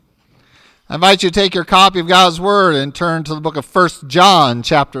I invite you to take your copy of God's Word and turn to the book of 1 John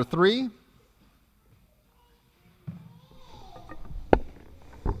chapter 3.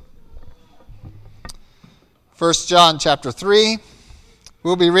 First John chapter 3.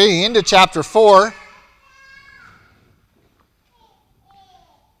 We'll be reading into chapter 4.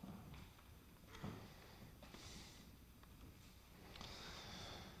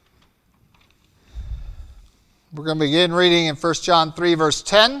 We're going to begin reading in 1 John 3, verse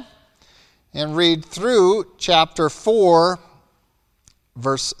 10, and read through chapter 4,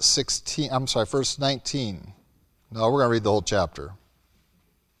 verse 19. No, we're going to read the whole chapter.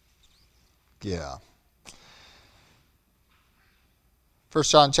 Yeah. 1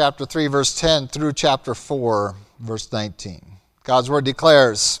 John chapter 3, verse 10 through chapter 4, verse 19. God's word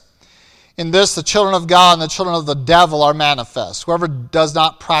declares, "In this the children of God and the children of the devil are manifest. Whoever does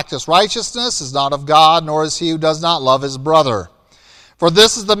not practice righteousness is not of God, nor is he who does not love his brother. For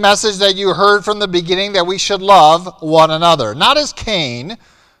this is the message that you heard from the beginning, that we should love one another. Not as Cain,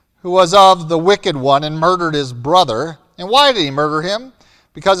 who was of the wicked one and murdered his brother. And why did he murder him?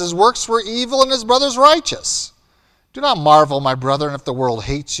 Because his works were evil and his brother's righteous. Do not marvel, my brethren, if the world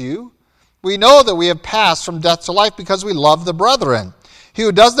hates you. We know that we have passed from death to life because we love the brethren. He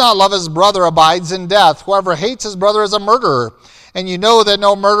who does not love his brother abides in death. Whoever hates his brother is a murderer. And you know that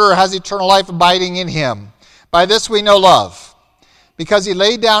no murderer has eternal life abiding in him. By this we know love, because he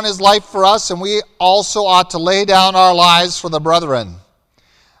laid down his life for us, and we also ought to lay down our lives for the brethren.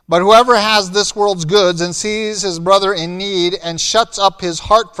 But whoever has this world's goods and sees his brother in need and shuts up his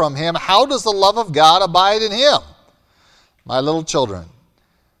heart from him, how does the love of God abide in him? My little children,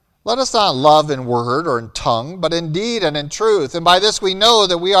 let us not love in word or in tongue, but in deed and in truth. And by this we know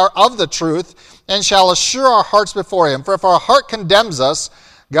that we are of the truth, and shall assure our hearts before him. For if our heart condemns us,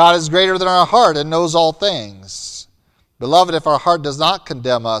 God is greater than our heart and knows all things. Beloved, if our heart does not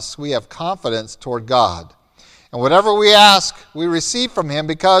condemn us, we have confidence toward God. And whatever we ask, we receive from him,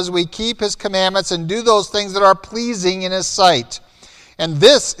 because we keep his commandments and do those things that are pleasing in his sight. And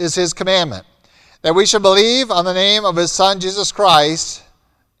this is his commandment, that we should believe on the name of his Son, Jesus Christ,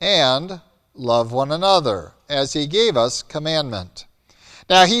 and love one another, as he gave us commandment.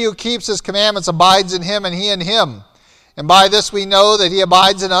 Now he who keeps his commandments abides in him, and he in him. And by this we know that he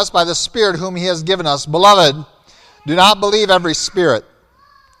abides in us by the Spirit whom he has given us. Beloved, do not believe every spirit,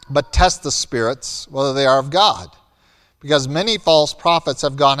 but test the spirits, whether they are of God. Because many false prophets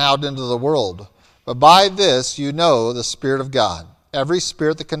have gone out into the world. But by this you know the Spirit of God. Every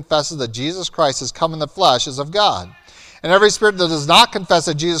spirit that confesses that Jesus Christ has come in the flesh is of God. And every spirit that does not confess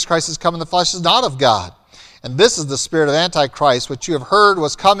that Jesus Christ has come in the flesh is not of God. And this is the spirit of Antichrist, which you have heard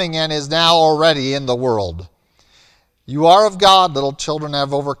was coming and is now already in the world. You are of God, little children, and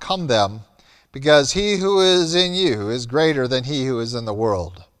have overcome them, because he who is in you is greater than he who is in the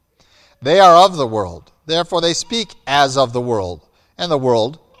world. They are of the world, therefore they speak as of the world, and the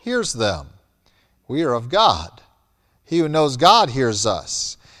world hears them. We are of God. He who knows God hears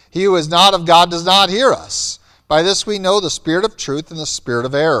us. He who is not of God does not hear us. By this we know the spirit of truth and the spirit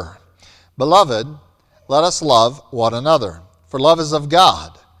of error. Beloved, let us love one another, for love is of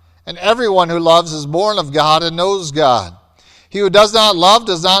God. And everyone who loves is born of God and knows God. He who does not love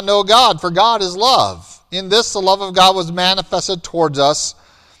does not know God, for God is love. In this the love of God was manifested towards us,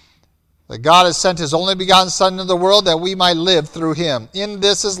 that God has sent his only begotten Son into the world, that we might live through him. In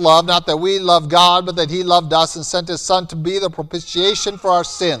this is love, not that we love God, but that he loved us and sent his Son to be the propitiation for our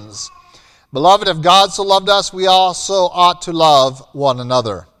sins. Beloved, if God so loved us, we also ought to love one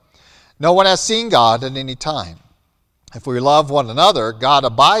another. No one has seen God at any time. If we love one another, God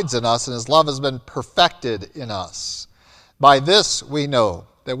abides in us, and his love has been perfected in us. By this we know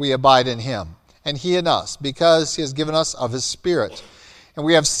that we abide in him, and he in us, because he has given us of his Spirit. And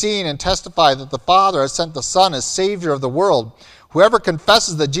we have seen and testified that the Father has sent the Son as Savior of the world. Whoever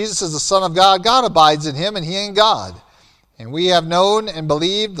confesses that Jesus is the Son of God, God abides in him, and he in God. And we have known and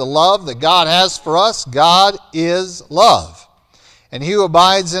believed the love that God has for us. God is love. And he who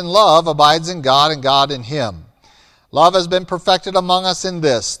abides in love abides in God, and God in him. Love has been perfected among us in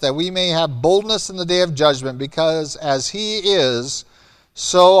this, that we may have boldness in the day of judgment, because as he is,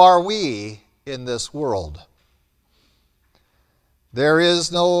 so are we in this world. There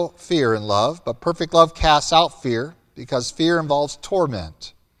is no fear in love, but perfect love casts out fear, because fear involves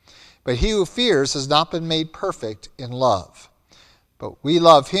torment. But he who fears has not been made perfect in love. But we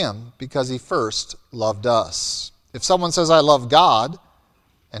love him because he first loved us. If someone says, I love God,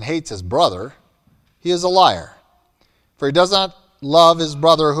 and hates his brother, he is a liar. For he does not love his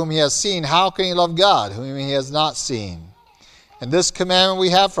brother whom he has seen. How can he love God whom he has not seen? And this commandment we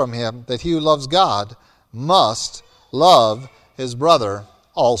have from him, that he who loves God must love his brother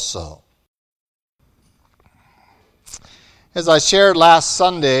also. As I shared last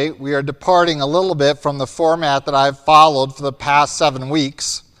Sunday, we are departing a little bit from the format that I've followed for the past 7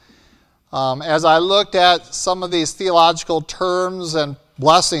 weeks. As I looked at some of these theological terms and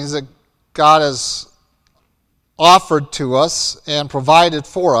blessings that God has offered to us and provided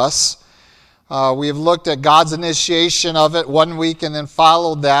for us, we have looked at God's initiation of it 1 week and then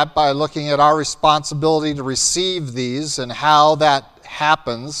followed that by looking at our responsibility to receive these and how that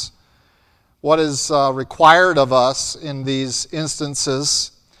happens, what is required of us in these instances.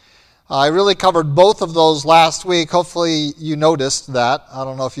 I really covered both of those last week. Hopefully you noticed that. I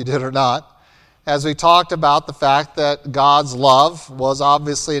don't know if you did or not. As we talked about the fact that God's love was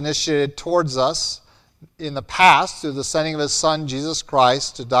obviously initiated towards us in the past through the sending of His Son, Jesus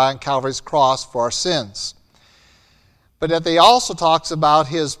Christ, to die on Calvary's cross for our sins. But that He also talks about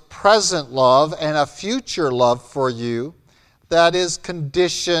His present love and a future love for you that is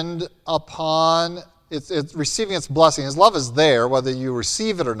conditioned upon it's receiving its blessing. His love is there, whether you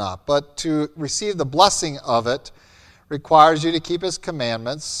receive it or not. But to receive the blessing of it requires you to keep His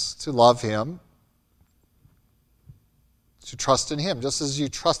commandments, to love Him, to trust in Him. Just as you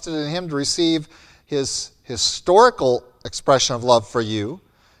trusted in Him to receive His historical expression of love for you,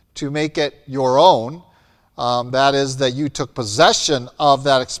 to make it your own. That is, that you took possession of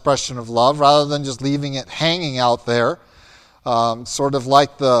that expression of love rather than just leaving it hanging out there. Sort of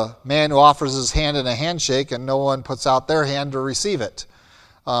like the man who offers his hand in a handshake and no one puts out their hand to receive it.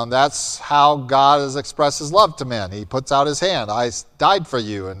 That's how God has expressed His love to men. He puts out His hand. I died for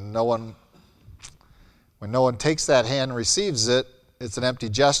you. And when no one takes that hand and receives it, it's an empty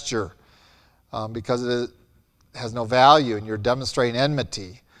gesture because it has no value and you're demonstrating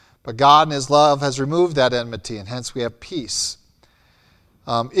enmity. But God in His love has removed that enmity and hence we have peace.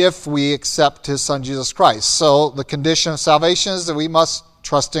 If we accept His Son, Jesus Christ. So the condition of salvation is that we must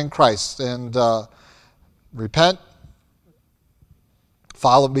trust in Christ and repent,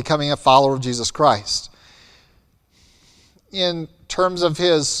 becoming a follower of Jesus Christ. In terms of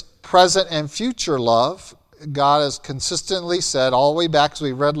His present and future love, God has consistently said, all the way back as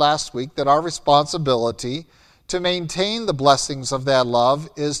we read last week, that our responsibility to maintain the blessings of that love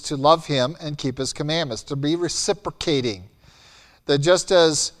is to love Him and keep His commandments, to be reciprocating. That just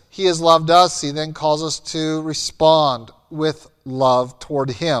as He has loved us, He then calls us to respond with love toward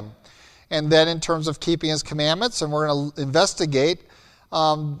Him. And then in terms of keeping His commandments, and we're going to investigate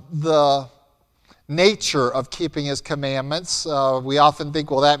the nature of keeping His commandments. We often think,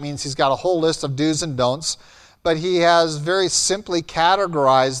 well, that means He's got a whole list of do's and don'ts. But He has very simply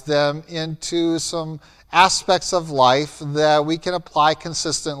categorized them into some aspects of life that we can apply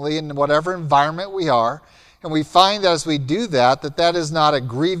consistently in whatever environment we are. And we find that as we do that, that is not a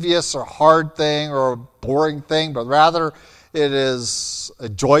grievous or hard thing or a boring thing, but rather it is a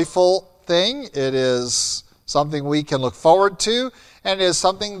joyful thing. It is something we can look forward to, and it is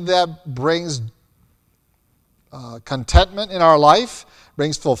something that brings contentment in our life,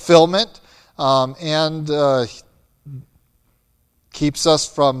 brings fulfillment, and keeps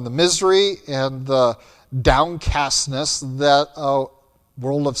us from the misery and the downcastness that a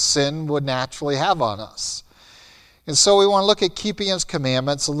world of sin would naturally have on us. And so we want to look at keeping His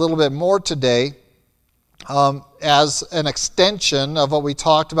commandments a little bit more today as an extension of what we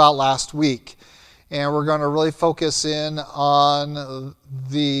talked about last week. And we're going to really focus in on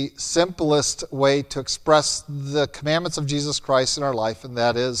the simplest way to express the commandments of Jesus Christ in our life, and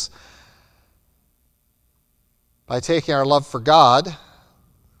that is by taking our love for God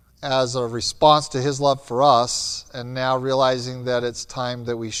as a response to His love for us, and now realizing that it's time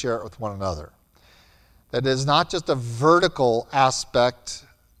that we share it with one another. That it is not just a vertical aspect,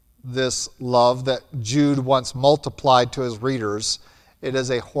 this love that Jude once multiplied to his readers. It is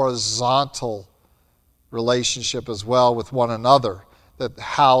a horizontal relationship as well with one another. That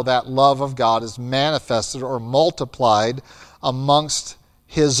how that love of God is manifested or multiplied amongst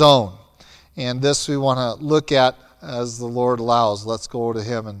His own. And this we want to look at as the Lord allows. Let's go to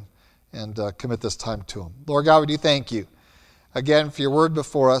Him and commit this time to Him. Lord God, we do thank You again for Your word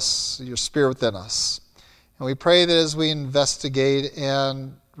before us, Your Spirit within us. And we pray that as we investigate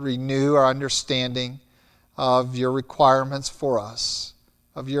and renew our understanding of Your requirements for us,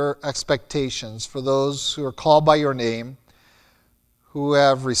 of Your expectations for those who are called by Your name, who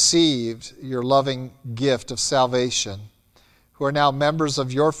have received Your loving gift of salvation, who are now members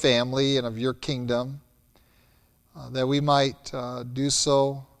of Your family and of Your kingdom, that we might do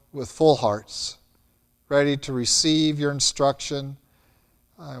so with full hearts, ready to receive Your instruction.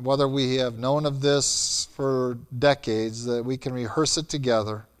 Whether we have known of this for decades, that we can rehearse it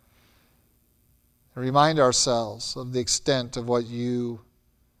together and remind ourselves of the extent of what You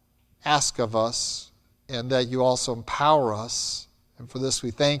ask of us and that you also empower us. And for this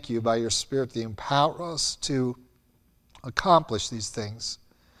we thank you by your Spirit that you empower us to accomplish these things.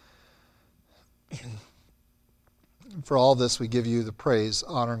 For all this we give you the praise,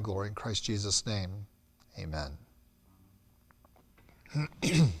 honor, and glory in Christ Jesus' name. Amen.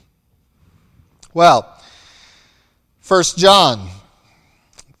 Well, 1 John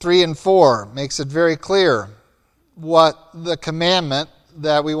 3 and 4 makes it very clear what the commandment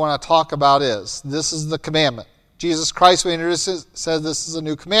that we want to talk about is. This is the commandment. Jesus Christ, when he introduced it, said this is a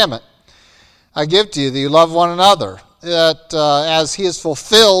new commandment I give to you, that you love one another. That as he has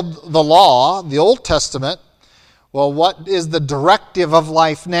fulfilled the law, the Old Testament, well, what is the directive of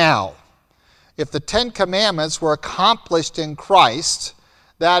life now? If the Ten Commandments were accomplished in Christ,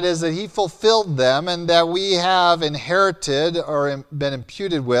 that is that he fulfilled them and that we have inherited or been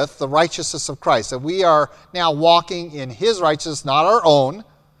imputed with the righteousness of Christ. That we are now walking in his righteousness, not our own.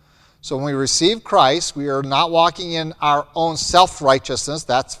 So when we receive Christ, we are not walking in our own self-righteousness.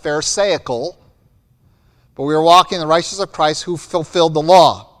 That's pharisaical. But we are walking in the righteousness of Christ who fulfilled the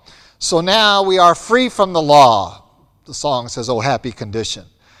law. So now we are free from the law. The song says, "Oh, happy condition."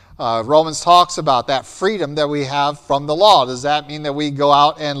 Romans talks about that freedom that we have from the law. Does that mean that we go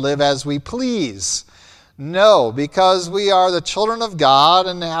out and live as we please? No, because we are the children of God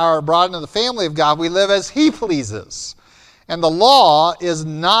and are brought into the family of God, we live as he pleases. And the law is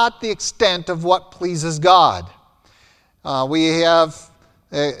not the extent of what pleases God. We have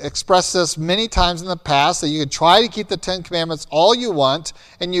expressed this many times in the past, that you can try to keep the Ten Commandments all you want,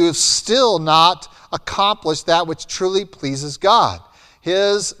 and you have still not accomplished that which truly pleases God.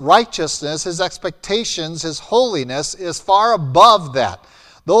 His righteousness, his expectations, his holiness is far above that.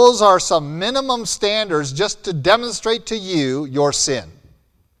 Those are some minimum standards just to demonstrate to you your sin.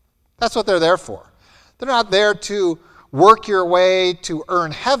 That's what they're there for. They're not there to work your way to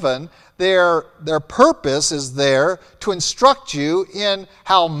earn heaven. Their purpose is there to instruct you in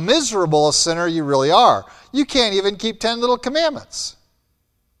how miserable a sinner you really are. You can't even keep 10 little commandments.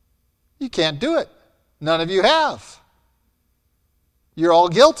 You can't do it. None of you have. You're all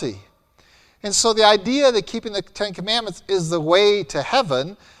guilty. And so the idea that keeping the Ten Commandments is the way to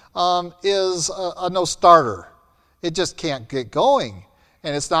heaven is a no-starter. It just can't get going.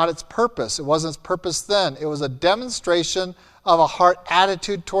 And it's not its purpose. It wasn't its purpose then. It was a demonstration of a heart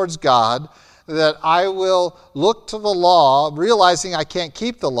attitude towards God, that I will look to the law, realizing I can't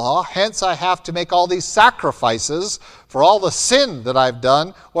keep the law, hence I have to make all these sacrifices for all the sin that I've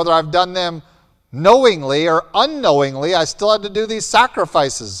done, whether I've done them knowingly or unknowingly. I still had to do these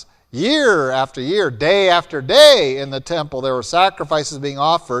sacrifices. Year after year, day after day in the temple, there were sacrifices being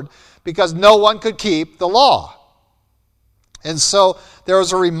offered because no one could keep the law. And so there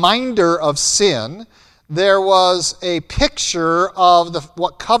was a reminder of sin. There was a picture of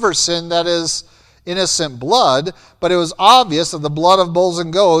what covers sin, that is innocent blood, but it was obvious that the blood of bulls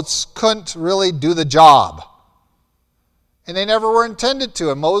and goats couldn't really do the job. And they never were intended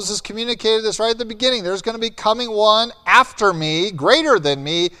to. And Moses communicated this right at the beginning. There's going to be coming one after me, greater than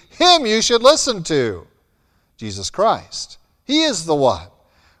me. Him you should listen to. Jesus Christ. He is the one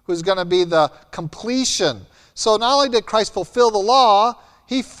who's going to be the completion. So not only did Christ fulfill the law,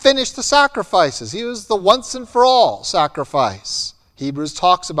 he finished the sacrifices. He was the once and for all sacrifice. Hebrews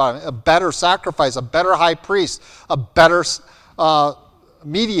talks about it, a better sacrifice, a better high priest, a better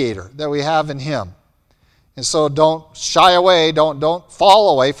mediator that we have in him. And so don't shy away, don't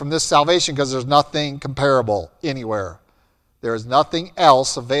fall away from this salvation, because there's nothing comparable anywhere. There is nothing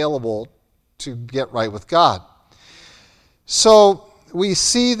else available to get right with God. So we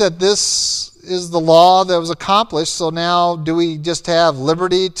see that this is the law that was accomplished. So now do we just have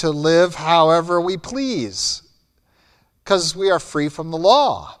liberty to live however we please? Because we are free from the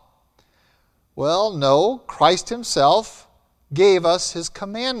law. Well, no. Christ himself gave us his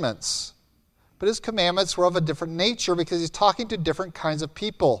commandments. But his commandments were of a different nature because he's talking to different kinds of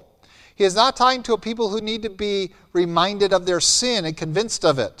people. He is not talking to a people who need to be reminded of their sin and convinced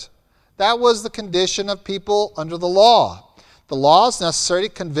of it. That was the condition of people under the law. The law is necessary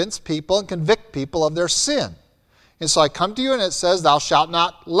to convince people and convict people of their sin. And so I come to you and it says, thou shalt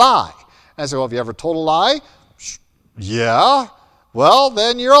not lie. And I say, well, have you ever told a lie? Yeah. Well,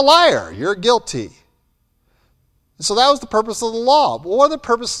 then you're a liar. You're guilty. And so that was the purpose of the law. But what are the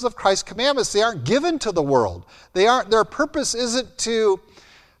purposes of Christ's commandments? They aren't given to the world. Their purpose isn't to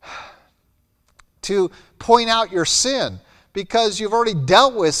point out your sin, because you've already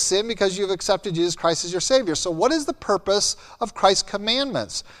dealt with sin because you've accepted Jesus Christ as your Savior. So what is the purpose of Christ's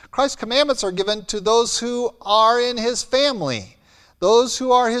commandments? Christ's commandments are given to those who are in his family, those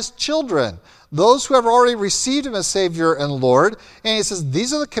who are his children, those who have already received him as Savior and Lord. And he says,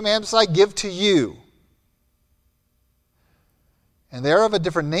 these are the commandments I give to you. And they're of a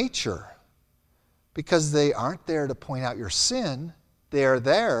different nature because they aren't there to point out your sin. They are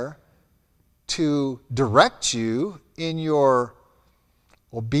there to direct you in your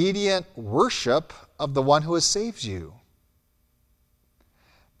obedient worship of the one who has saved you.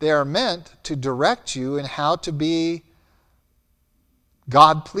 They are meant to direct you in how to be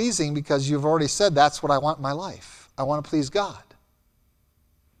God-pleasing because you've already said, that's what I want in my life. I want to please God.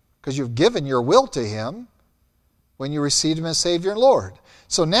 Because you've given your will to Him when you received Him as Savior and Lord.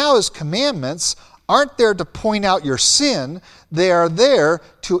 So now His commandments aren't there to point out your sin. They are there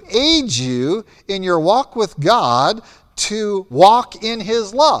to aid you in your walk with God, to walk in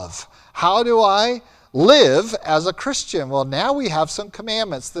His love. How do I live as a Christian? Well, now we have some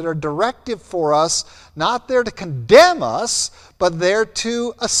commandments that are directive for us, not there to condemn us, but there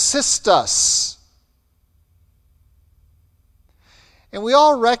to assist us. And we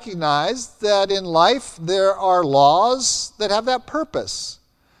all recognize that in life there are laws that have that purpose.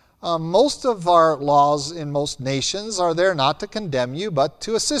 Most of our laws in most nations are there not to condemn you, but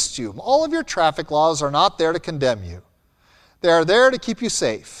to assist you. All of your traffic laws are not there to condemn you. They are there to keep you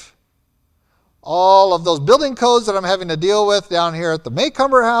safe. All of those building codes that I'm having to deal with down here at the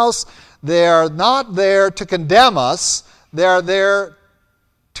Maycumber House, they are not there to condemn us. They are there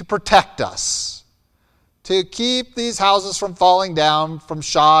to protect us, to keep these houses from falling down from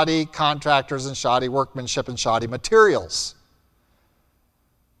shoddy contractors and shoddy workmanship and shoddy materials.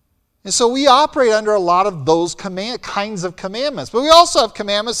 And so we operate under a lot of those kinds of commandments. But we also have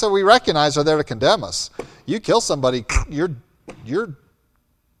commandments that we recognize are there to condemn us. You kill somebody,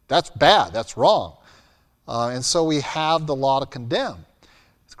 that's bad, that's wrong. And so we have the law to condemn.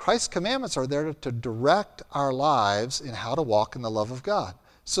 Christ's commandments are there to direct our lives in how to walk in the love of God.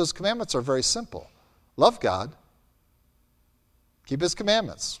 So His commandments are very simple. Love God, keep His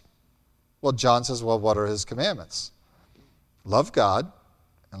commandments. Well, John says, well, what are His commandments? Love God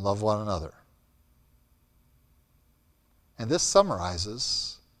and love one another. And this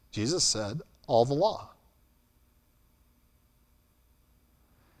summarizes, Jesus said, all the law.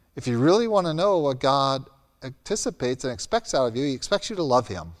 If you really want to know what God anticipates and expects out of you, He expects you to love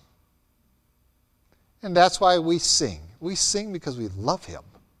Him. And that's why we sing. We sing because we love Him.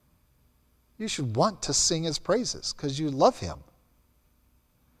 You should want to sing His praises because you love Him.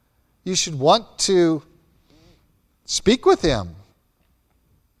 You should want to speak with Him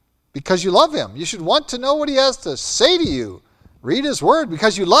because you love Him. You should want to know what He has to say to you. Read His Word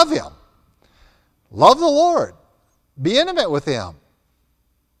because you love Him. Love the Lord. Be intimate with Him.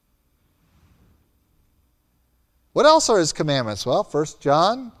 What else are His commandments? Well, 1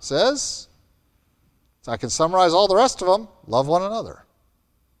 John says, so I can summarize all the rest of them, love one another.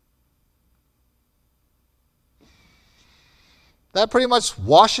 That pretty much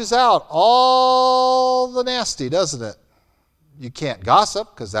washes out all the nasty, doesn't it? You can't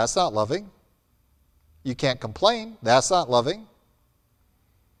gossip because that's not loving. You can't complain. That's not loving.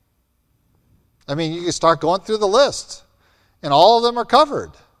 I mean, you can start going through the list, and all of them are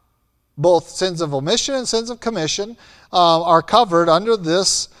covered. Both sins of omission and sins of commission are covered under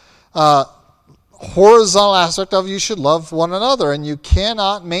this horizontal aspect of you should love one another. And you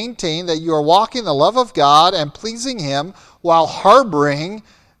cannot maintain that you are walking the love of God and pleasing Him while harboring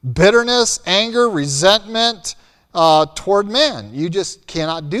bitterness, anger, resentment toward men. You just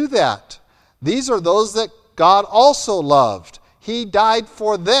cannot do that. These are those that God also loved. He died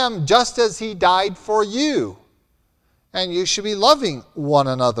for them just as He died for you. And you should be loving one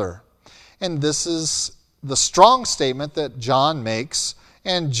another. And this is the strong statement that John makes.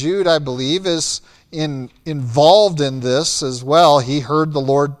 And Jude, I believe, is involved in this as well. He heard the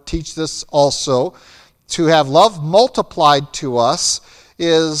Lord teach this also. To have love multiplied to us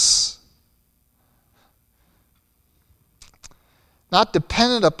is not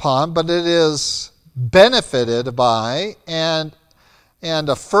dependent upon, but it is benefited by and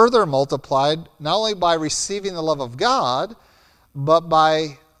further multiplied not only by receiving the love of God, but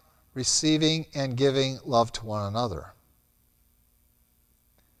by receiving and giving love to one another.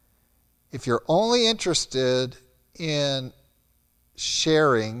 If you're only interested in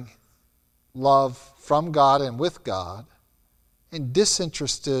sharing love from God and with God, and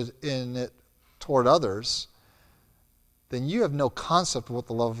disinterested in it toward others, then you have no concept of what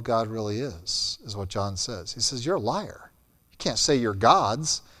the love of God really is what John says. He says, you're a liar. You can't say you're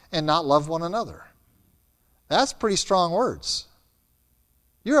God's and not love one another. That's pretty strong words.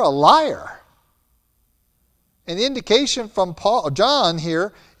 You're a liar. And the indication from John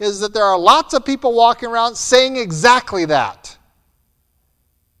here is that there are lots of people walking around saying exactly that.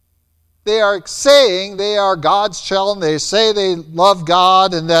 They are saying they are God's children. They say they love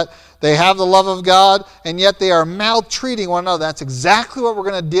God and that They have the love of God, and yet they are maltreating one another. That's exactly what we're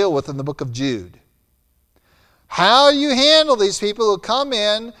going to deal with in the book of Jude. How you handle these people who come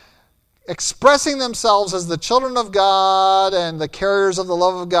in expressing themselves as the children of God and the carriers of the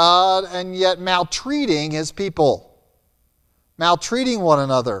love of God, and yet maltreating His people. Maltreating one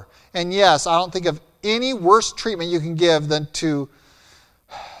another. And yes, I don't think of any worse treatment you can give than to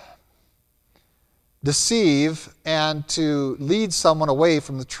deceive and to lead someone away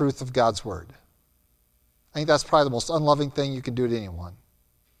from the truth of God's Word. I think that's probably the most unloving thing you can do to anyone.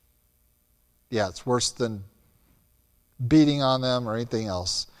 Yeah, it's worse than beating on them or anything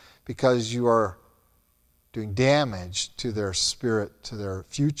else, because you are doing damage to their spirit, to their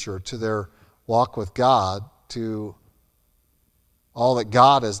future, to their walk with God, to all that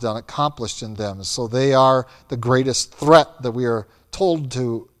God has done, accomplished in them. So they are the greatest threat that we are told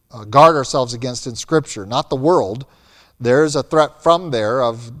to guard ourselves against in Scripture, not the world. There's a threat from there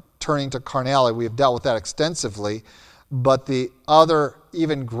of turning to carnality. We have dealt with that extensively. But the other,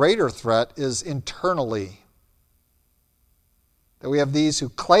 even greater threat is internally. That we have these who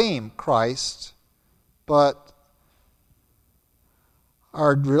claim Christ, but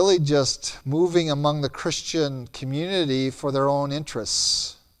are really just moving among the Christian community for their own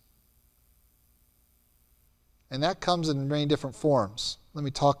interests. And that comes in many different forms. Let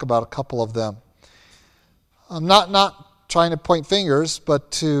me talk about a couple of them. I'm not trying to point fingers,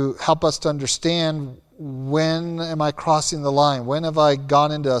 but to help us to understand, when am I crossing the line? When have I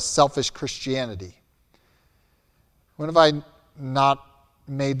gone into selfish Christianity? When have I not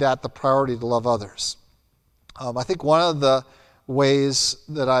made that the priority to love others? I think one of the ways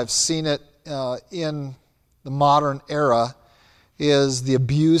that I've seen it in the modern era is the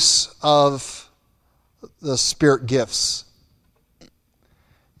abuse of the Spirit gifts.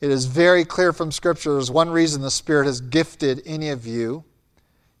 It is very clear from Scripture there's one reason the Spirit has gifted any of you,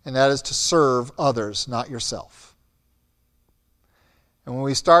 and that is to serve others, not yourself. And when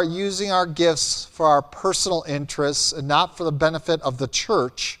we start using our gifts for our personal interests and not for the benefit of the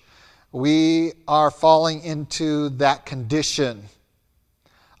church, we are falling into that condition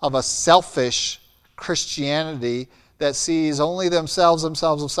of a selfish Christianity that sees only themselves,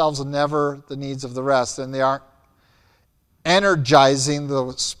 and never the needs of the rest. And they aren't energizing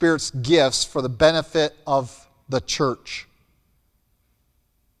the Spirit's gifts for the benefit of the church.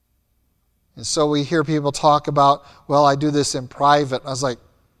 And so we hear people talk about, well, I do this in private. I was like,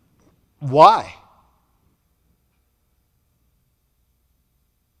 why?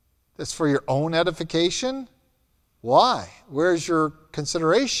 It's for your own edification? Why? Where's your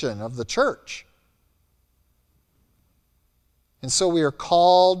consideration of the church? And so we are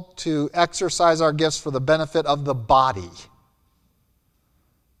called to exercise our gifts for the benefit of the body.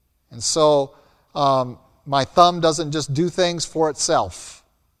 And so my thumb doesn't just do things for itself.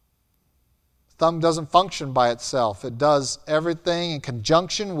 Thumb doesn't function by itself. It does everything in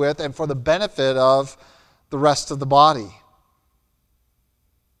conjunction with and for the benefit of the rest of the body.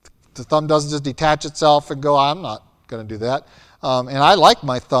 The thumb doesn't just detach itself and go, I'm not going to do that. And I like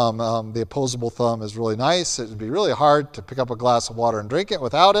my thumb. The opposable thumb is really nice. It would be really hard to pick up a glass of water and drink it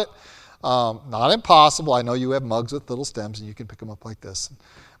without it. Not impossible. I know you have mugs with little stems and you can pick them up like this.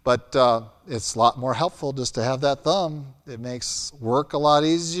 But it's a lot more helpful just to have that thumb. It makes work a lot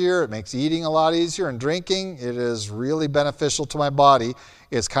easier. It makes eating a lot easier and drinking. It is really beneficial to my body.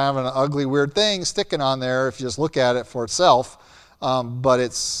 It's kind of an ugly, weird thing sticking on there if you just look at it for itself. But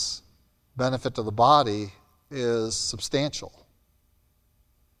its benefit to the body is substantial.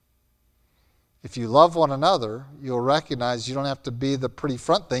 If you love one another, you'll recognize you don't have to be the pretty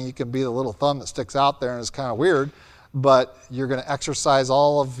front thing. You can be the little thumb that sticks out there and is kind of weird. But you're going to exercise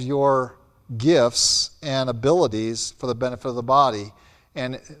all of your gifts and abilities for the benefit of the body,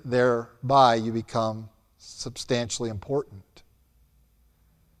 and thereby you become substantially important.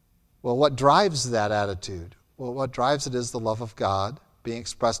 Well, what drives that attitude? Well, what drives it is the love of God being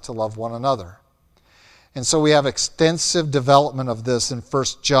expressed to love one another. And so we have extensive development of this in 1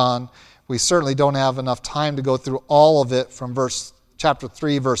 John. We certainly don't have enough time to go through all of it from chapter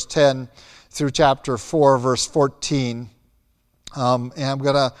 3, verse 10, through chapter 4, verse 14. And I'm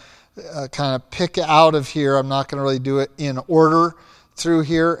going to kind of pick out of here. I'm not going to really do it in order through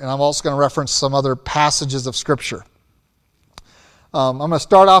here. And I'm also going to reference some other passages of Scripture. I'm going to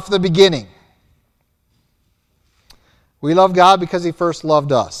start off at the beginning. We love God because He first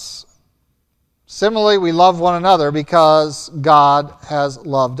loved us. Similarly, we love one another because God has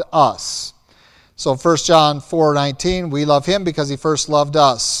loved us. So 1 John 4:19, we love Him because He first loved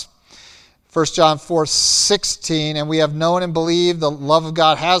us. 1 John 4:16, and we have known and believed the love of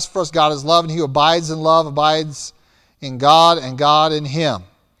God has for us. God is love, and he who abides in love abides in God, and God in him.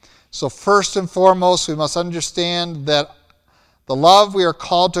 So first and foremost, we must understand that the love we are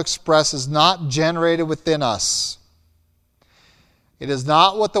called to express is not generated within us. It is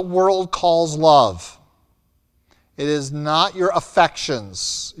not what the world calls love. It is not your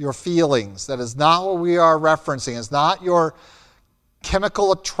affections, your feelings. That is not what we are referencing. It's not your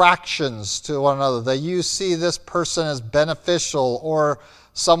chemical attractions to one another, that you see this person as beneficial or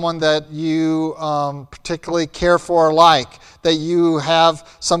someone that you particularly care for or like, that you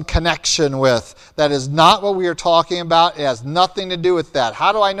have some connection with. That is not what we are talking about. It has nothing to do with that.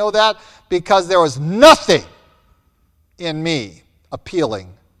 How do I know that? Because there was nothing in me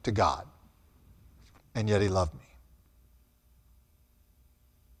appealing to God, and yet He loved me.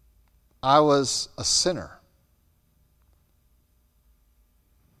 I was a sinner.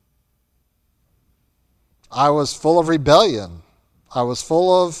 I was full of rebellion. I was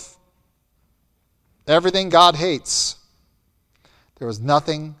full of everything God hates. There was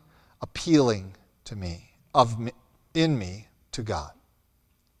nothing appealing to me, in me, to God.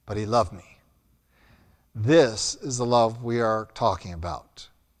 But He loved me. This is the love we are talking about.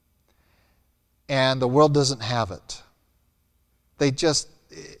 And the world doesn't have it.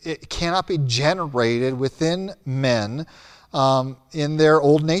 It cannot be generated within men in their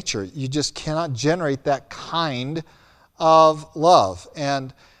old nature. You just cannot generate that kind of love.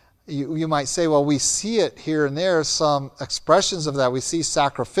 And you might say, well, we see it here and there, some expressions of that. We see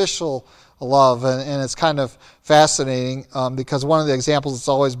sacrificial love, and it's kind of fascinating because one of the examples that's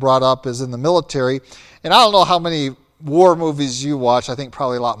always brought up is in the military. And I don't know how many war movies you watch. I think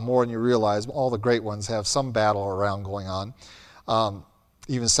probably a lot more than you realize. All the great ones have some battle around going on.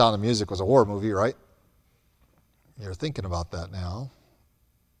 Even Sound of Music was a war movie, right? You're thinking about that now.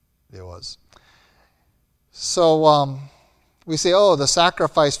 It was. So we say, oh, the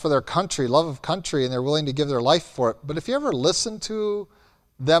sacrifice for their country, love of country, and they're willing to give their life for it. But if you ever listen to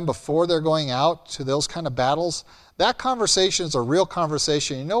them before they're going out to those kind of battles, that conversation is a real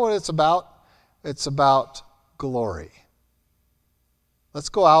conversation. You know what it's about? It's about glory. Let's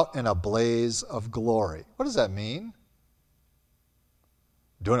go out in a blaze of glory. What does that mean?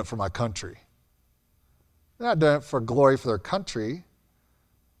 Doing it for my country. They're not doing it for glory for their country,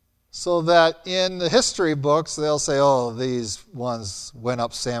 so that in the history books they'll say, oh, these ones went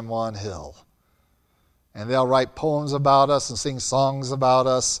up San Juan Hill. And they'll write poems about us and sing songs about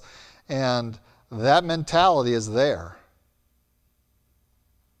us, and that mentality is there.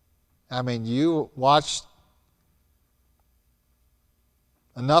 I mean, you watch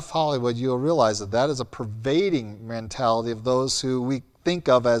enough Hollywood, you'll realize that that is a pervading mentality of those who we think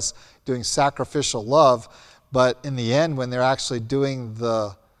of as doing sacrificial love, but in the end, when they're actually doing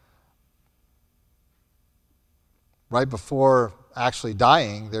right before actually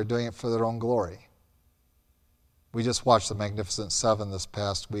dying, they're doing it for their own glory. We just watched The Magnificent Seven this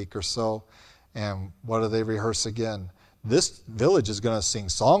past week or so, and what do they rehearse again? This village is going to sing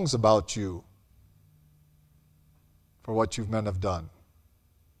songs about you for what you men have done.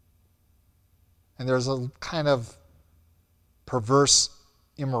 And there's a kind of perverse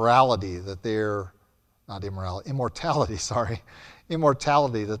immortality that they are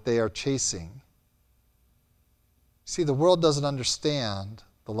chasing. See, the world doesn't understand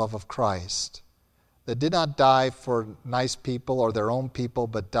the love of Christ, that did not die for nice people or their own people,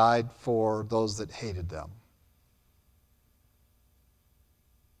 but died for those that hated them.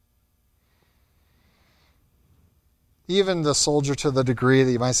 Even the soldier, to the degree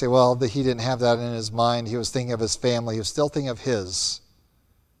that you might say, well, he didn't have that in his mind. He was thinking of his family. He was still thinking of his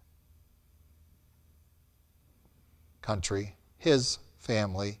country, his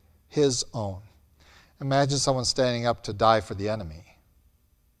family, his own. Imagine someone standing up to die for the enemy,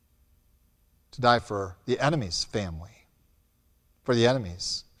 to die for the enemy's family, for the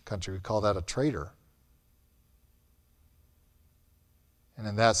enemy's country. We call that a traitor. And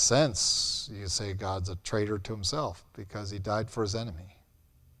in that sense, you say God's a traitor to himself because he died for his enemy.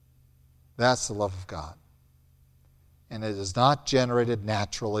 That's the love of God. And it is not generated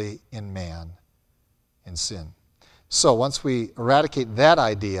naturally in man in sin. So once we eradicate that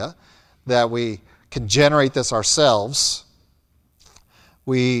idea that we can generate this ourselves,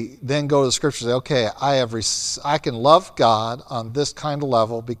 we then go to the Scripture and say, okay, I can love God on this kind of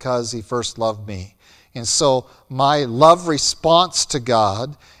level because he first loved me. And so my love response to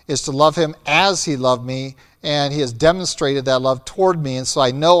God is to love him as he loved me, and he has demonstrated that love toward me, and so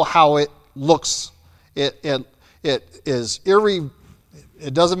I know how it looks. It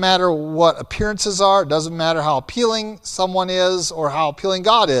doesn't matter what appearances are. It doesn't matter how appealing someone is or how appealing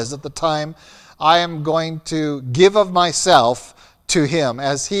God is at the time. I am going to give of myself to him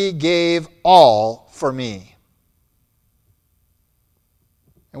as he gave all for me.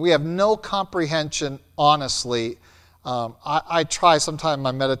 And we have no comprehension, honestly. I try sometime in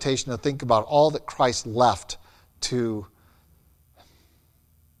my meditation to think about all that Christ left to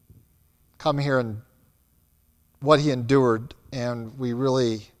come here and what he endured. And we're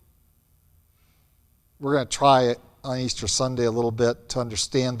going to try it on Easter Sunday a little bit to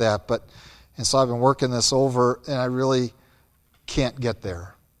understand that. And so I've been working this over, and I really can't get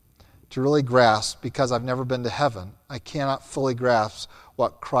there to really grasp, because I've never been to heaven. I cannot fully grasp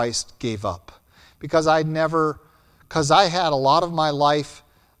what Christ gave up. Because I had a lot of my life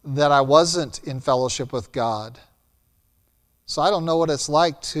that I wasn't in fellowship with God. So I don't know what it's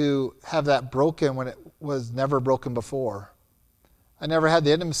like to have that broken when it was never broken before. I never had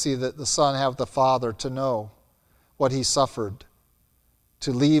the intimacy that the Son had with the Father to know what he suffered,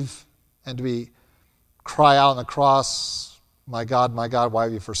 to leave and to cry out on the cross, my God, why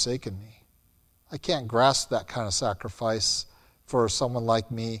have you forsaken me? I can't grasp that kind of sacrifice for someone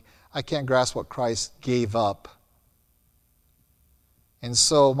like me. I can't grasp what Christ gave up. And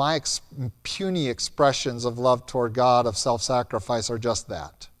so my puny expressions of love toward God, of self-sacrifice, are just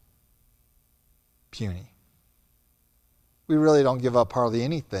that. Puny. We really don't give up hardly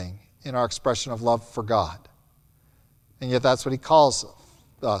anything in our expression of love for God. And yet that's what he calls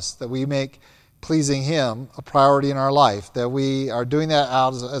us, that we make pleasing him a priority in our life, that we are doing that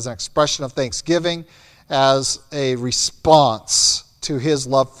out as an expression of thanksgiving, as a response to his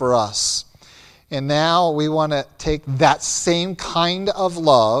love for us. And now we want to take that same kind of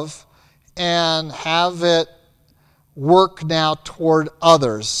love and have it work now toward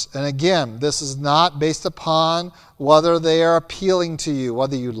others. And again, this is not based upon whether they are appealing to you,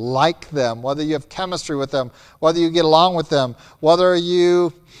 whether you like them, whether you have chemistry with them, whether you get along with them, whether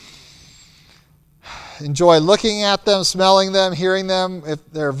you enjoy looking at them, smelling them, hearing them,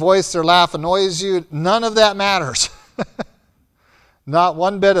 if their voice, their laugh annoys you. None of that matters. Not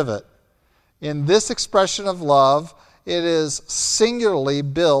one bit of it. In this expression of love, it is singularly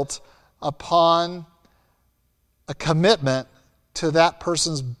built upon a commitment to that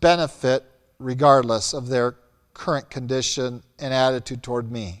person's benefit regardless of their current condition and attitude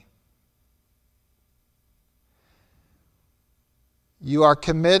toward me. You are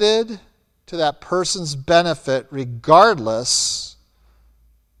committed to that person's benefit regardless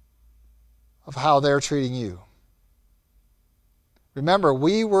of how they're treating you. Remember,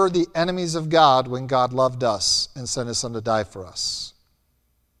 we were the enemies of God when God loved us and sent his Son to die for us.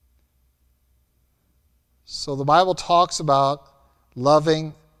 So the Bible talks about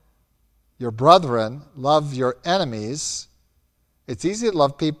loving your brethren, love your enemies. It's easy to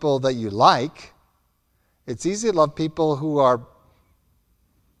love people that you like. It's easy to love people who are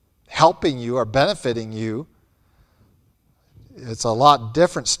helping you or benefiting you. It's a lot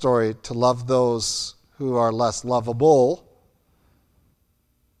different story to love those who are less lovable,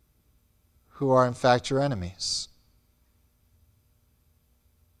 who are in fact your enemies.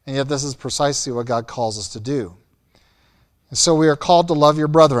 And yet this is precisely what God calls us to do. And so we are called to love your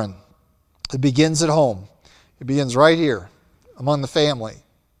brethren. It begins at home. It begins right here among the family.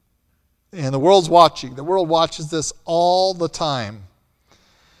 And the world's watching. The world watches this all the time.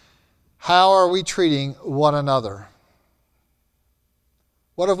 How are we treating one another?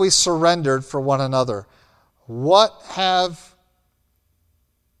 What have we surrendered for one another? What have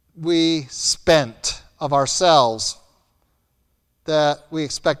we spent of ourselves that we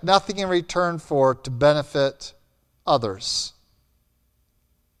expect nothing in return for to benefit others?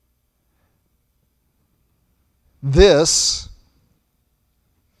 This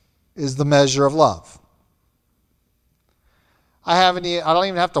is the measure of love. I don't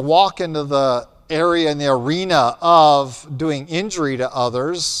even have to walk into the area in the arena of doing injury to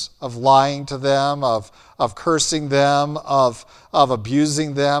others, of lying to them, of cursing them, of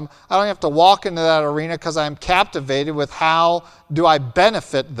abusing them. I don't have to walk into that arena because I'm captivated with how do I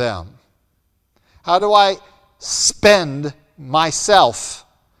benefit them? How do I spend myself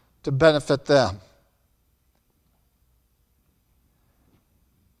to benefit them?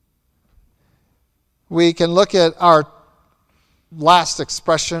 We can look at our last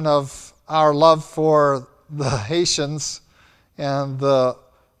expression of our love for the Haitians and the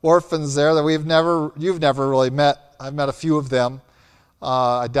orphans there that you've never really met. I've met a few of them.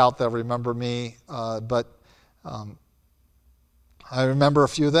 I doubt they'll remember me, but I remember a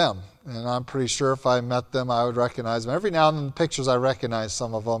few of them. And I'm pretty sure if I met them, I would recognize them. Every now and then in the pictures, I recognize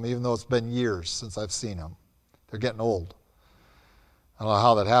some of them, even though it's been years since I've seen them. They're getting old. I don't know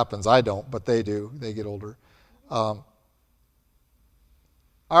how that happens. I don't, but they do. They get older. Our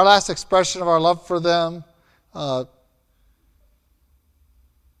last expression of our love for them,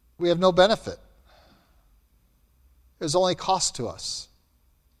 we have no benefit. There's only cost to us.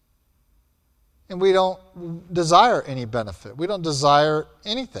 and we don't desire any benefit. We don't desire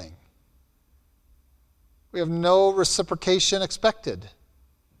anything. We have no reciprocation expected.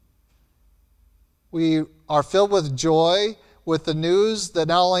 We are filled with joy with the news that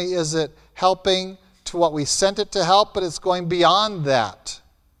not only is it helping to what we sent it to help, but it's going beyond that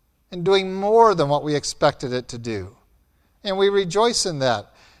and doing more than what we expected it to do. And we rejoice in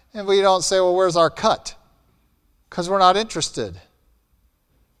that. And we don't say, well, where's our cut? Because we're not interested.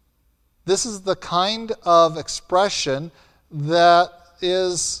 This is the kind of expression that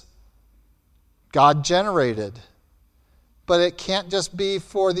is God-generated. But it can't just be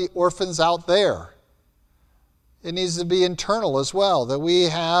for the orphans out there. It needs to be internal as well, that we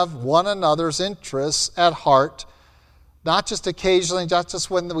have one another's interests at heart, not just occasionally, not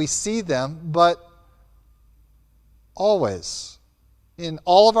just when we see them, but always. In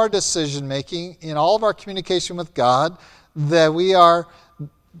all of our decision-making, in all of our communication with God, that we are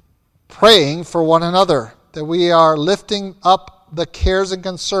praying for one another, that we are lifting up the cares and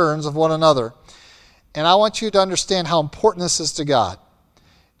concerns of one another. And I want you to understand how important this is to God.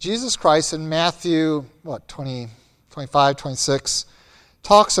 Jesus Christ in Matthew, 25, 26,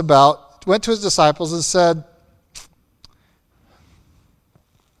 went to his disciples and said,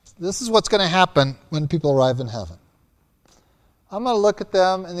 this is what's going to happen when people arrive in heaven. I'm going to look at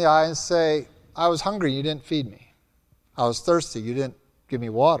them in the eye and say, I was hungry, you didn't feed me. I was thirsty, you didn't give me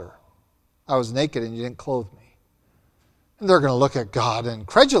water. I was naked and you didn't clothe me. And they're going to look at God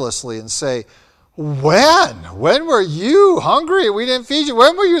incredulously and say, when? When were you hungry? We didn't feed you.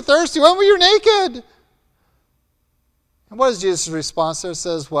 When were you thirsty? When were you naked? And what is Jesus' response there? It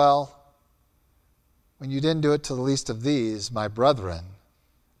says, well, when you didn't do it to the least of these, my brethren,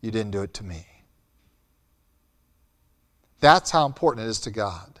 you didn't do it to me. That's how important it is to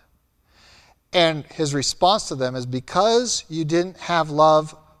God. And his response to them is, because you didn't have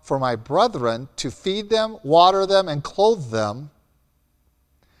love for my brethren to feed them, water them, and clothe them,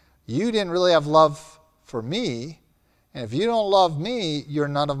 you didn't really have love for me. And if you don't love me, you're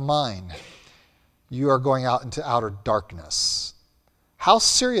none of mine. You are going out into outer darkness. How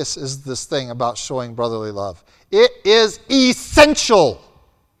serious is this thing about showing brotherly love? It is essential.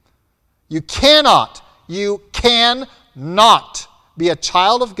 You cannot be a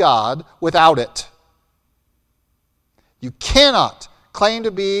child of God without it. You cannot claim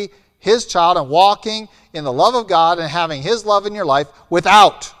to be his child and walking in the love of God and having his love in your life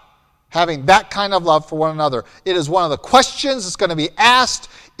without having that kind of love for one another. It is one of the questions that's going to be asked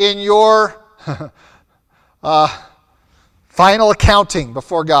in your final accounting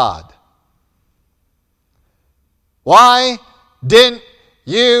before God. Why didn't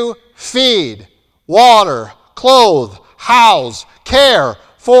you feed, water, clothe, house, care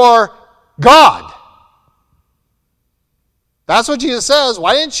for God? That's what Jesus says.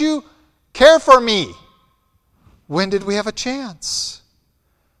 Why didn't you care for me? When did we have a chance?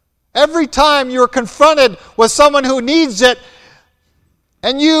 Every time you're confronted with someone who needs it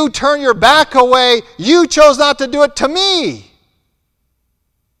and you turn your back away, you chose not to do it to me.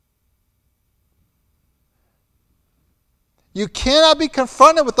 You cannot be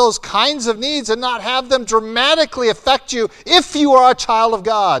confronted with those kinds of needs and not have them dramatically affect you if you are a child of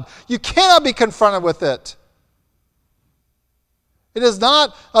God. You cannot be confronted with it. It is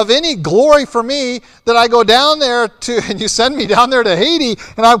not of any glory for me that I go down there and you send me down there to Haiti,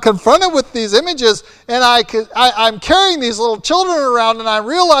 and I'm confronted with these images, and I'm carrying these little children around, and I'm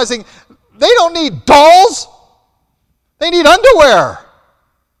realizing they don't need dolls. They need underwear.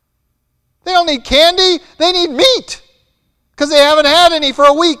 They don't need candy. They need meat because they haven't had any for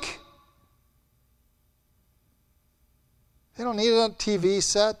a week. They don't need a TV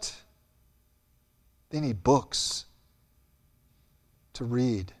set. They need books to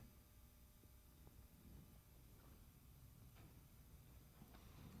read.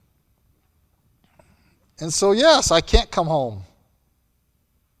 And so, yes, I can't come home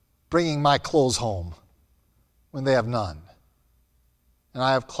bringing my clothes home when they have none. And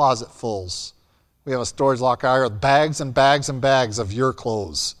I have closet fulls. We have a storage locker out here with bags and bags and bags of your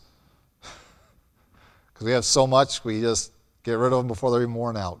clothes. Because we have so much, we just get rid of them before they're even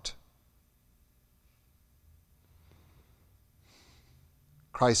worn out.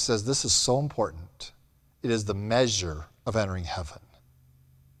 Christ says this is so important. It is the measure of entering heaven.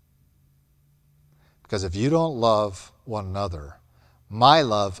 Because if you don't love one another, my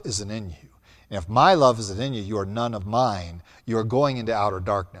love isn't in you. And if my love isn't in you, you are none of mine. You are going into outer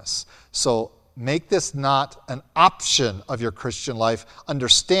darkness. So make this not an option of your Christian life.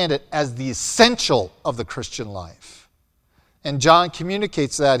 Understand it as the essential of the Christian life. And John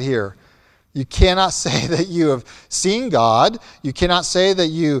communicates that here. You cannot say that you have seen God. You cannot say that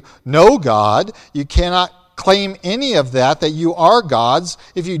you know God. You cannot claim any of that you are God's,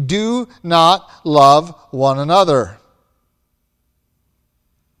 if you do not love one another.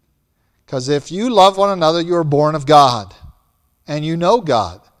 Because if you love one another, you are born of God, and you know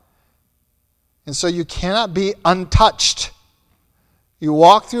God. And so you cannot be untouched. You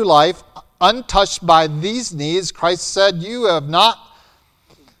walk through life untouched by these needs. Christ said, you have not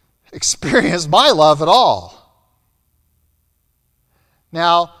experienced my love at all.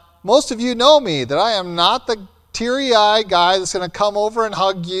 Now, most of you know me, that I am not the teary-eyed guy that's going to come over and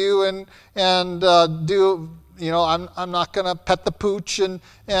hug you and do, I'm not going to pet the pooch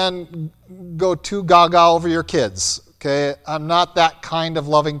and go too gaga over your kids. Okay, I'm not that kind of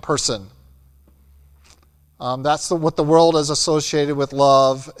loving person. That's what the world is associated with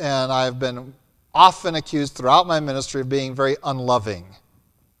love, and I've been often accused throughout my ministry of being very unloving.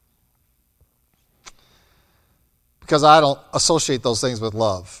 Because I don't associate those things with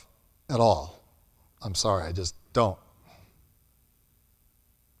love at all. I'm sorry, I just don't.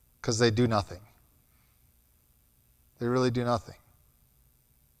 Because they do nothing. They really do nothing.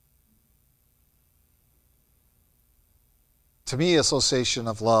 To me, association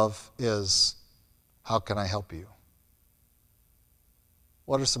of love is, how can I help you?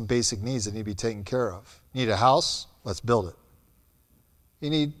 What are some basic needs that need to be taken care of? You need a house? Let's build it. You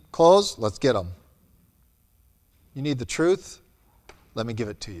need clothes? Let's get them. You need the truth? Let me give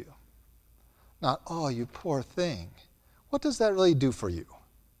it to you. Not, oh, you poor thing. What does that really do for you?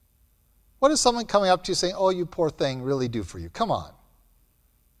 What is someone coming up to you saying, oh, you poor thing, really do for you? Come on.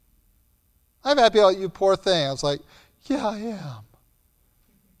 I'm happy about you poor thing. I was like, yeah, I am.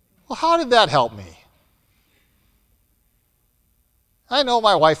 Well, how did that help me? I know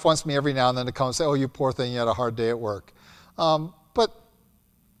my wife wants me every now and then to come and say, oh, you poor thing, you had a hard day at work. But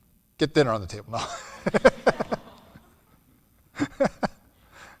get dinner on the table. No.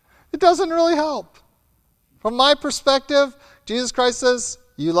 It doesn't really help. From my perspective, Jesus Christ says,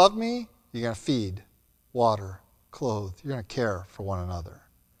 you love me, you're going to feed, water, clothe. You're going to care for one another.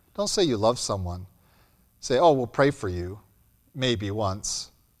 Don't say you love someone. Say, oh, we'll pray for you, maybe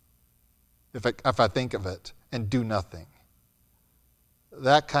once, if I think of it, and do nothing.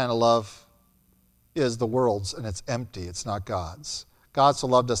 That kind of love is the world's, and it's empty. It's not God's. God so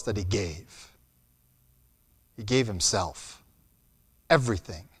loved us that he gave. He gave himself.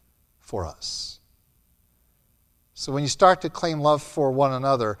 Everything for us. So when you start to claim love for one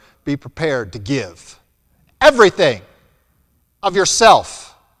another, be prepared to give everything of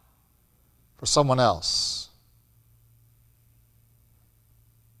yourself for someone else.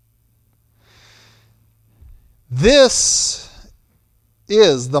 This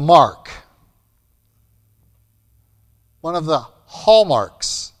is the mark, one of the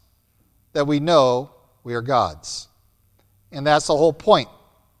hallmarks that we know we are God's. And that's the whole point.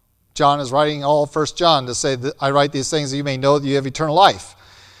 John is writing all 1 John to say that I write these things that you may know that you have eternal life.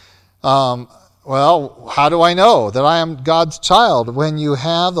 Well, how do I know that I am God's child? When you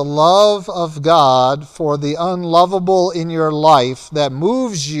have the love of God for the unlovable in your life that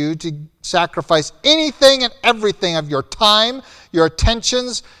moves you to sacrifice anything and everything of your time, your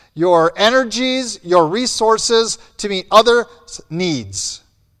attentions, your energies, your resources to meet other needs,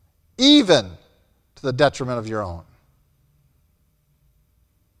 even to the detriment of your own.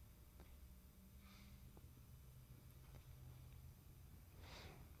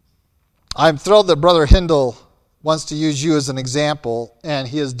 I'm thrilled that Brother Hindle wants to use you as an example, and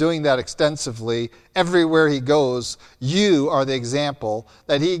he is doing that extensively. Everywhere he goes, you are the example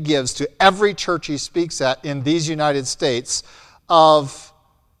that he gives to every church he speaks at in these United States of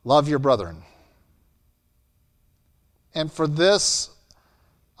love your brethren. And for this,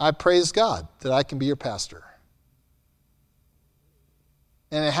 I praise God that I can be your pastor.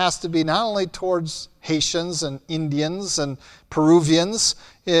 And it has to be not only towards Haitians and Indians and Peruvians,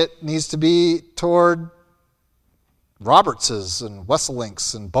 it needs to be toward Robertses and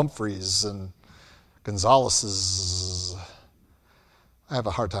Wesselinks and Bumphreys and Gonzaleses. I have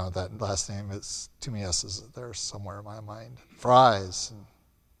a hard time with that last name. It's too many S's there somewhere in my mind. Fries and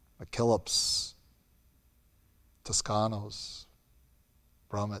McKillops, Toscanos,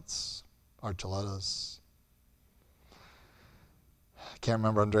 Brummets, Archuletas. I can't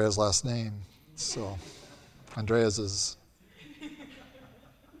remember Andrea's last name, so Andrea's is.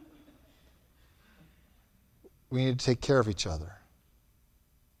 We need to take care of each other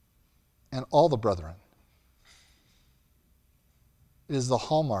and all the brethren. It is the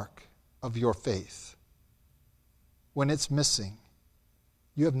hallmark of your faith. When it's missing,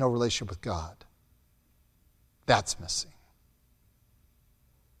 you have no relationship with God. That's missing.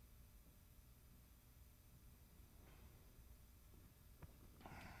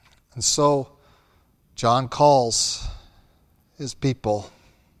 And so John calls his people.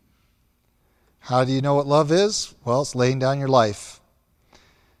 How do you know what love is? Well, it's laying down your life.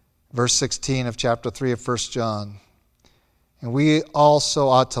 Verse 16 of chapter 3 of 1 John. And we also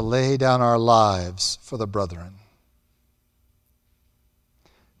ought to lay down our lives for the brethren.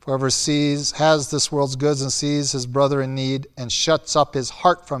 Whoever has this world's goods and sees his brother in need and shuts up his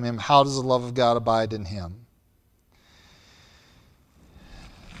heart from him, how does the love of God abide in him?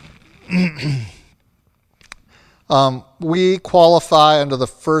 We qualify under the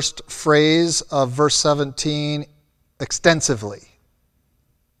first phrase of verse 17 extensively.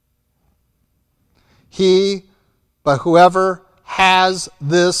 But whoever has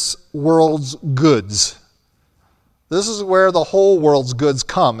this world's goods. This is where the whole world's goods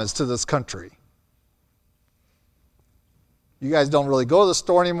come, is to this country. You guys don't really go to the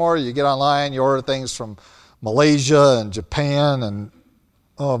store anymore. You get online, you order things from Malaysia and Japan, and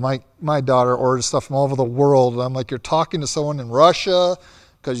my daughter orders stuff from all over the world. And I'm like, you're talking to someone in Russia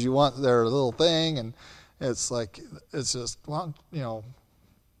because you want their little thing, and it's just, well, you know,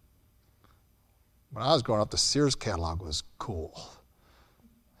 when I was growing up, the Sears catalog was cool.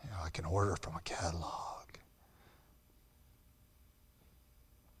 You know, I can order from a catalog.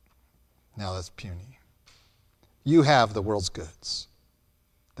 Now that's puny. You have the world's goods.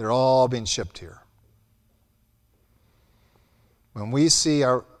 They're all being shipped here. When we see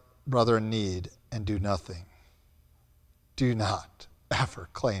our brother in need and do nothing, do not ever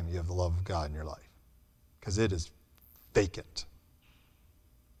claim you have the love of God in your life, because it is vacant.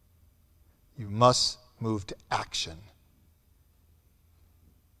 You must move to action,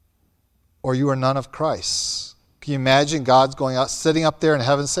 or you are none of Christ. Can you imagine God's going out, sitting up there in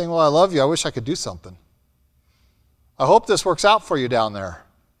heaven saying, well, I love you. I wish I could do something. I hope this works out for you down there.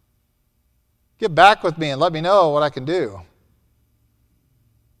 Get back with me and let me know what I can do.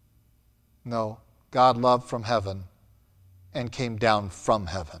 No, God loved from heaven and came down from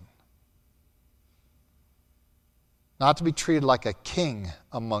heaven. Not to be treated like a king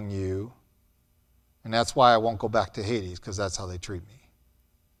among you. And that's why I won't go back to Hades, because that's how they treat me.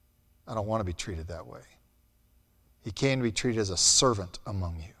 I don't want to be treated that way. He came to be treated as a servant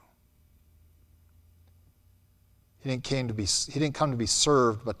among you. He didn't come to be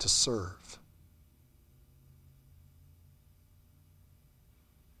served, but to serve.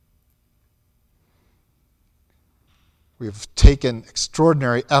 We've taken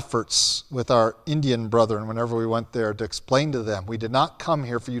extraordinary efforts with our Indian brethren whenever we went there to explain to them, we did not come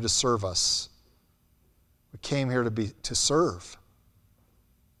here for you to serve us. We came here to serve.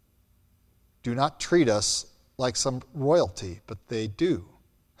 Do not treat us like some royalty, but they do.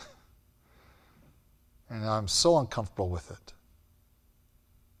 And I'm so uncomfortable with it.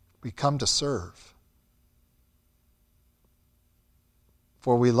 We come to serve.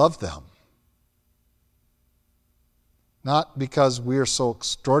 For we love them. Not because we are so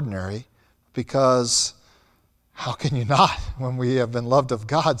extraordinary, because how can you not when we have been loved of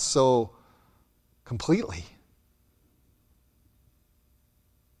God so completely?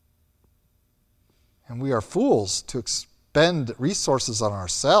 And we are fools to expend resources on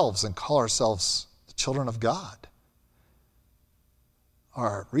ourselves and call ourselves the children of God.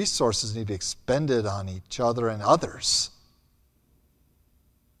 Our resources need to be expended on each other and others,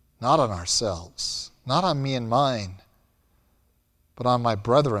 not on ourselves, not on me and mine, but on my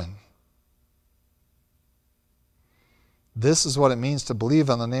brethren. This is what it means to believe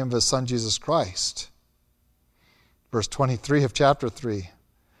on the name of His Son, Jesus Christ. Verse 23 of chapter 3.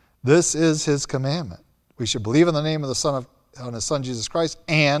 This is His commandment. We should believe in the name of on His Son, Jesus Christ,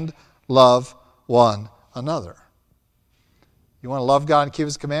 and love one another. You want to love God and keep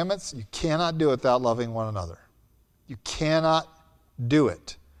His commandments? You cannot do it without loving one another. You cannot do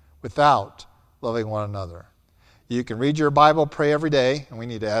it without loving one another. You can read your Bible, pray every day, and we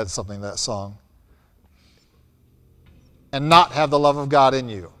need to add something to that song, and not have the love of God in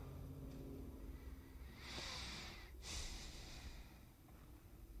you.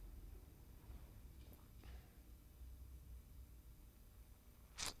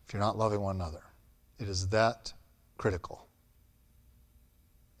 If you're not loving one another, it is that critical.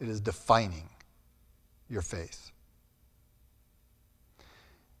 It is defining your faith.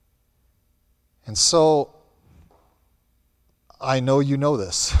 And so, I know you know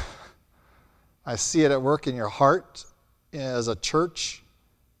this. I see it at work in your heart as a church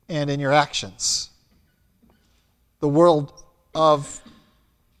and in your actions. The world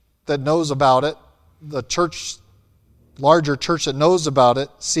that knows about it, the church, larger church that knows about it,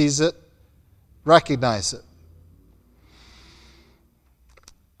 sees it, recognizes it.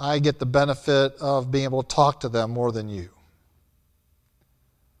 I get the benefit of being able to talk to them more than you.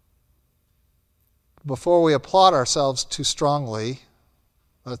 Before we applaud ourselves too strongly,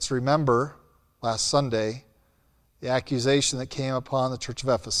 let's remember last Sunday the accusation that came upon the church of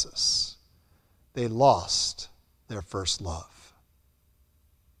Ephesus. They lost their first love.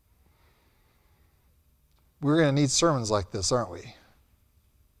 We're going to need sermons like this, aren't we?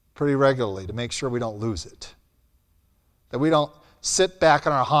 Pretty regularly to make sure we don't lose it. That we don't sit back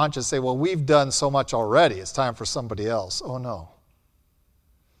on our haunches and say, well, we've done so much already. It's time for somebody else. Oh, no.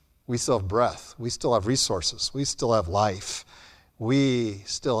 We still have breath. We still have resources. We still have life. We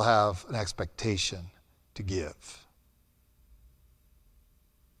still have an expectation to give.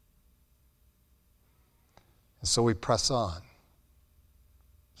 And so we press on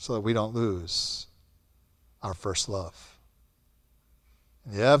so that we don't lose our first love.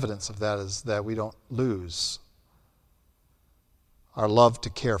 And the evidence of that is that we don't lose our love to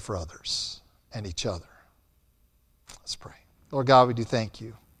care for others and each other. Let's pray. Lord God, we do thank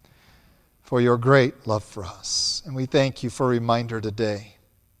you for your great love for us. And we thank you for a reminder today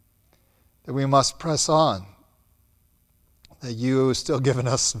that we must press on, that you have still given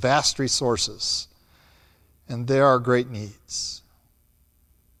us vast resources, and there are great needs.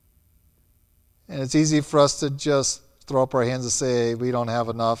 And it's easy for us to just throw up our hands and say we don't have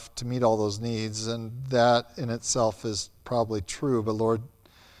enough to meet all those needs, and that in itself is probably true. But Lord,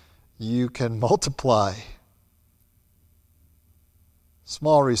 you can multiply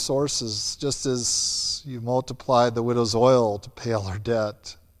small resources just as you multiplied the widow's oil to pay all her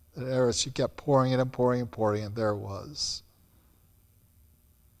debt. There she kept pouring it and pouring and pouring, and there it was.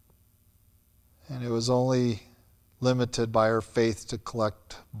 And it was only limited by her faith to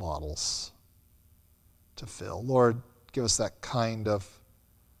collect bottles to fill. Lord, give us that kind of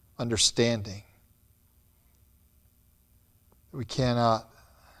understanding. We cannot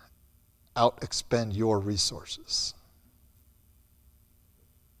out-expend your resources.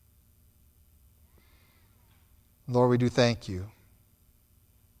 Lord, we do thank you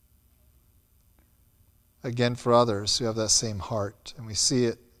again for others who have that same heart, and we see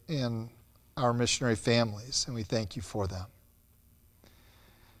it in our missionary families, and we thank you for them.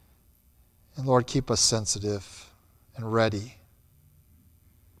 And Lord, keep us sensitive and ready.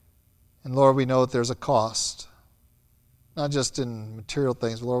 And Lord, we know that there's a cost, not just in material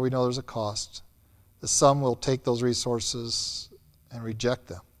things, but Lord, we know there's a cost, that some will take those resources and reject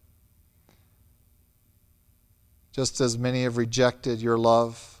them. Just as many have rejected your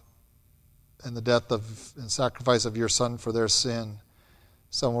love and the death and sacrifice of your Son for their sin,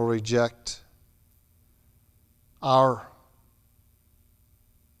 some will reject our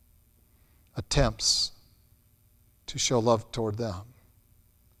attempts to show love toward them.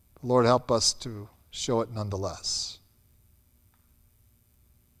 Lord, help us to show it nonetheless.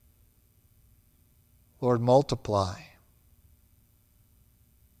 Lord, multiply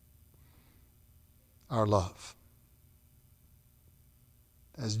our love.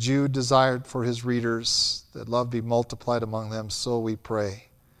 As Jude desired for his readers that love be multiplied among them, so we pray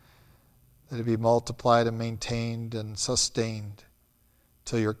that it be multiplied and maintained and sustained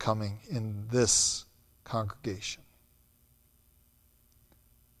till your coming in this congregation.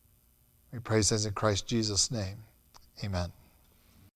 We praise this in Christ Jesus' name. Amen.